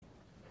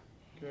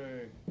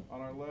Okay,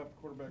 on our left,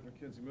 quarterback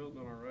McKenzie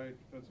Milton. On our right,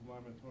 defensive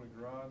lineman Tony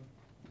Guerad.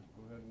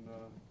 Go ahead and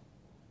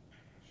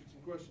shoot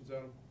some questions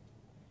at him.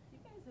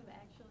 You guys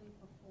have actually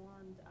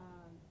performed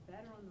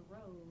better on the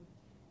road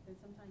than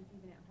sometimes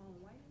even at home.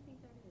 Why do you think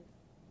that is?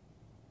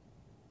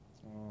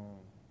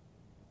 Um,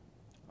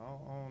 I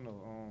don't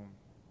know.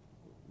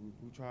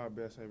 We try our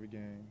best every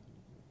game,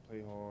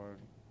 play hard,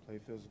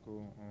 play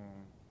physical.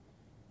 Um,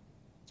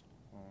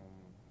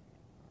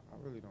 I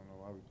really don't know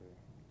why we play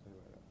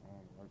like that.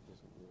 Like this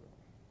is real.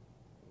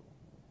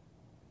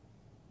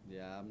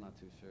 Yeah, I'm not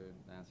too sure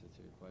the answer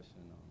to your question.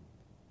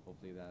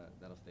 Hopefully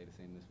that'll stay the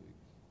same this week.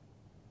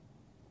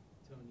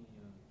 Tony,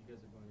 you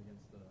guys are going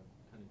against the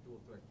kind of dual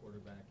threat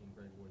quarterback in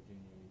Guerad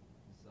Jr.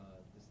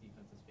 This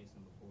defense has faced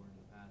him before in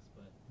the past,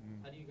 but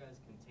how do you guys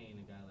contain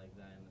a guy like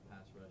that in the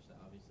pass rush that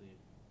obviously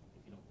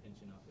if you don't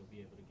pinch enough, he'll be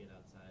able to get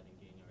outside and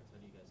gain yards?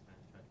 How do you guys kind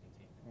of try to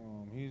contain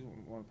him? He's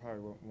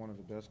probably one of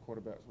the best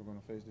quarterbacks we're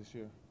going to face this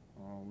year.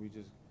 We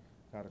just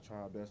got to try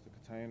our best to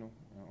contain him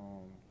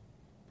and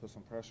put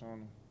some pressure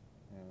on him,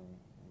 and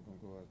we're going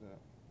to go at that.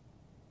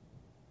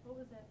 What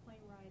was that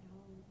plane ride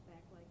home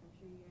back like? I'm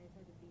sure you guys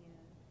had to be in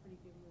a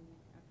pretty good mood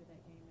after that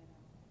game at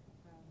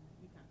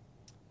UConn.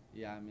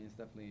 Yeah, I mean, it's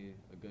definitely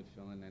a good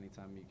feeling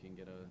anytime you can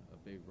get a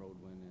big road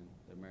win in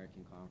the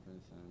American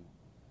Conference. And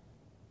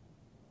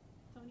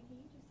Tony, can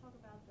you just talk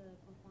about the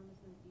performance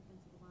of the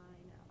defensive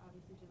line?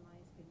 Obviously,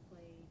 Jemias couldn't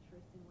play.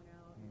 Tristan went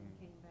out and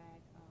came back.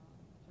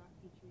 Jock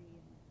Petrie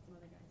and some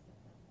other guys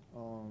stepped up.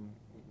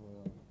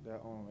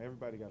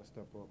 Everybody got to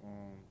step up.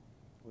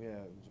 We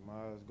had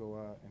Jemias go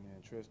out, and then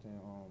Tristan.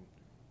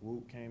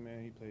 Whoop came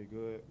in. He played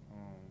good.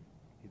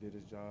 He did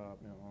his job,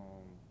 and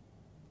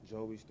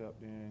Joey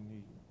stepped in.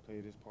 He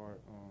played his part.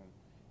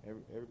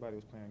 Everybody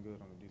was playing good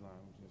on the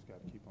D-line. We just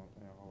got to keep on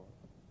playing hard.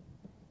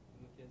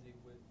 McKenzie,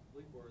 with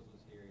Blake Bortles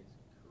was here, his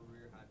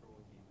career high for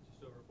one game,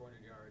 just over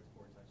 400 yards,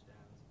 4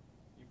 touchdowns.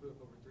 You put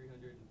up over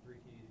 303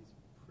 TDs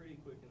pretty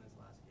quick in this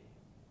last game.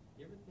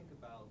 You ever think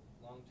about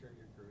long-term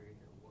your career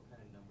here, what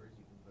kind of numbers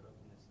you can put up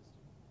in this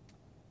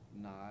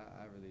system? Nah,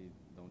 I really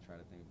don't try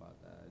to think about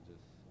that. I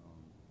just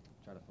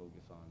try to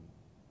focus on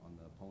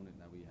the opponent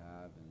that we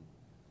have and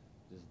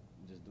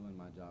just doing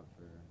my job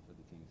for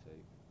the team's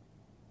sake.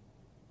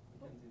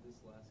 McKenzie,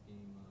 this last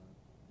game,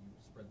 you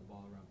spread the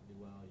ball around pretty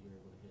well. You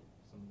were able to hit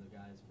some of the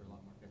guys for a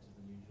lot more catches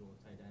than usual,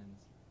 tight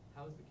ends.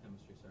 How is the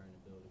chemistry starting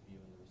to build with you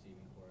in the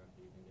receiving corps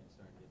after you've been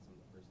starting to get some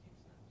of the first team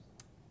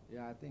snaps?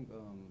 Yeah, I think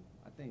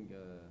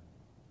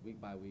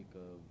week by week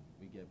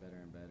we get better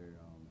and better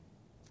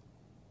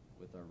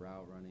with our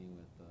route running,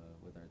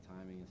 with our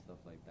timing and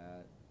stuff like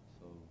that.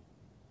 So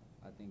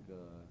I think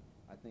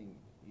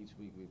each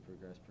week we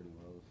progress pretty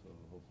well. So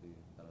hopefully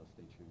that'll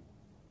stay true.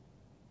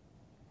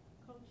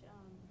 Coach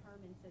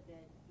Herman said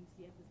that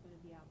UCF is going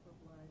to be out for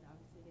blood.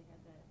 Obviously, they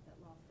had that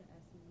loss to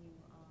SMU.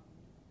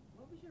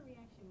 What was your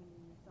reaction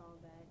when you saw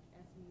that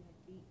SMU had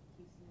beat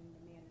Houston in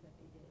the manner that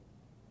they did?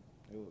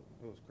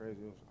 It was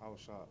crazy. I was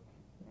shocked,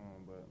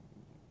 but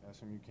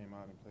SMU came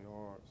out and played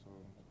hard. So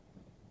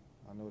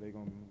I know they're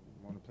going to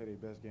want to play their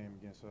best game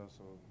against us,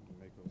 so to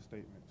make a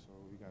statement. So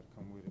we got to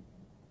come with it.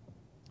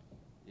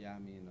 Yeah,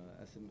 I mean,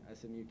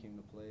 SMU came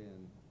to play,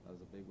 and that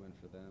was a big win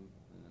for them.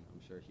 And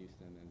I'm sure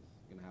Houston is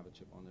going to have a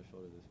chip on their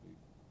shoulder this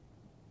week.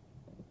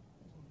 Can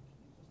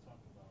you just talk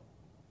about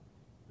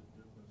the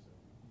difference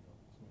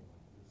between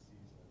like this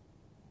season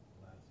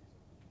and last season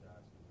for you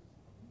guys? Because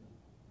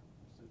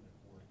you're sitting at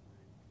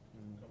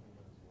 4-3, a couple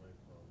wins away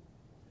from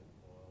getting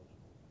full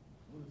eligible.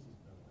 What has this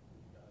been like for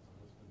you guys, and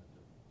what's been the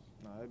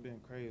difference? Nah, it's been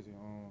crazy.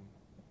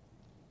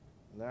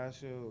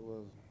 Last year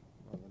was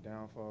a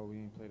downfall.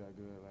 We didn't play that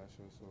good last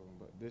year,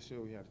 but this year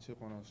we had a chip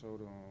on our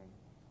shoulder.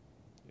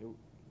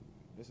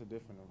 It's a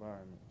different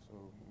environment, so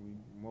we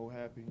more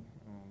happy,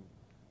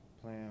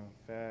 playing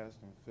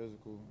fast and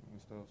physical and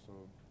stuff. So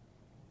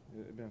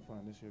it's been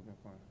fun. This year been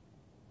fun.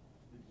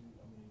 Did you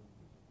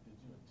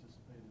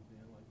anticipate it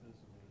being like this?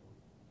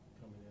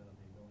 Coming in,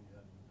 knowing you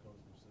had a new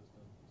coach, new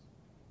systems,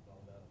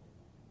 all that.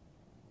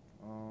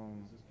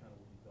 Is this kind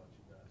of what you thought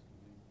you guys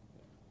could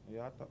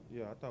be? I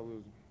thought we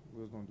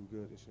was gonna do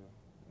good this year.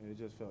 It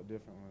just felt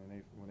different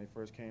when they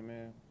first came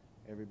in.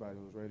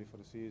 Everybody was ready for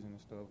the season and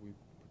stuff. We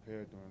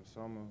prepared during the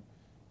summer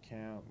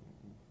camp,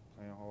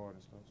 playing hard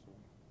and stuff. So.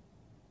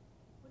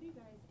 What do you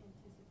guys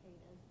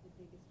anticipate as the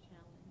biggest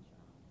challenge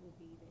will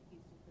be that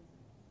Houston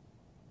presents?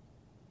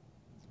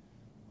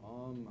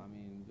 I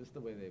mean, just the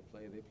way they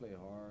play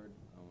hard.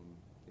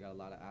 They got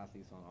a lot of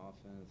athletes on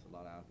offense, a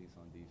lot of athletes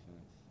on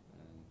defense,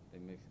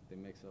 and they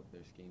mix up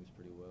their schemes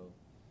pretty well.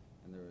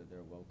 And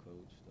they're well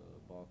coached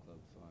ball club.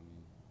 So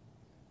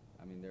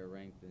I mean they're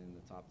ranked in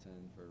the top 10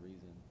 for a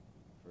reason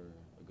for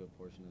a good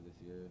portion of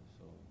this year.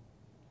 So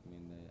I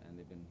mean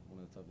they've been one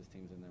of the toughest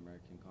teams in the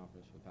American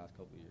Conference for the past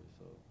couple of years.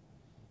 So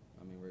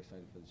I mean we're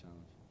excited for the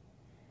challenge.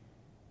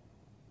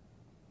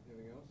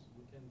 Anything else?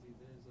 McKenzie,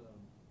 there's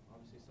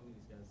obviously some of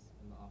these guys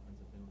in the offense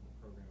have been with the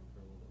program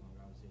for a little bit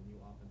longer. Obviously a new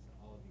offense that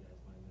all of you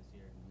guys playing this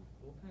year.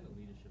 What kind of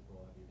leadership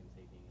role have you been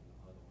taking in the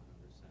huddle and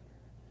under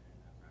center and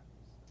at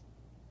practice?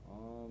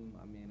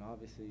 I mean,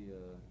 obviously,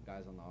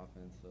 guys on the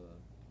offense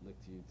look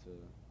to you to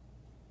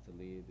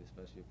lead,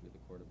 especially if you're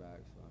the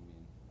quarterback. So, I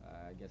mean,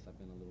 I guess I've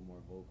been a little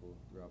more vocal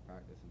throughout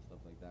practice and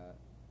stuff like that.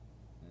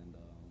 And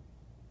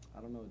I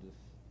don't know, just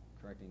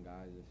correcting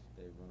guys if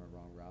they run a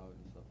wrong route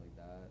and stuff like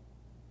that.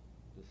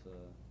 Just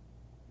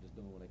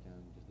doing what I can,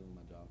 just doing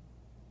my job.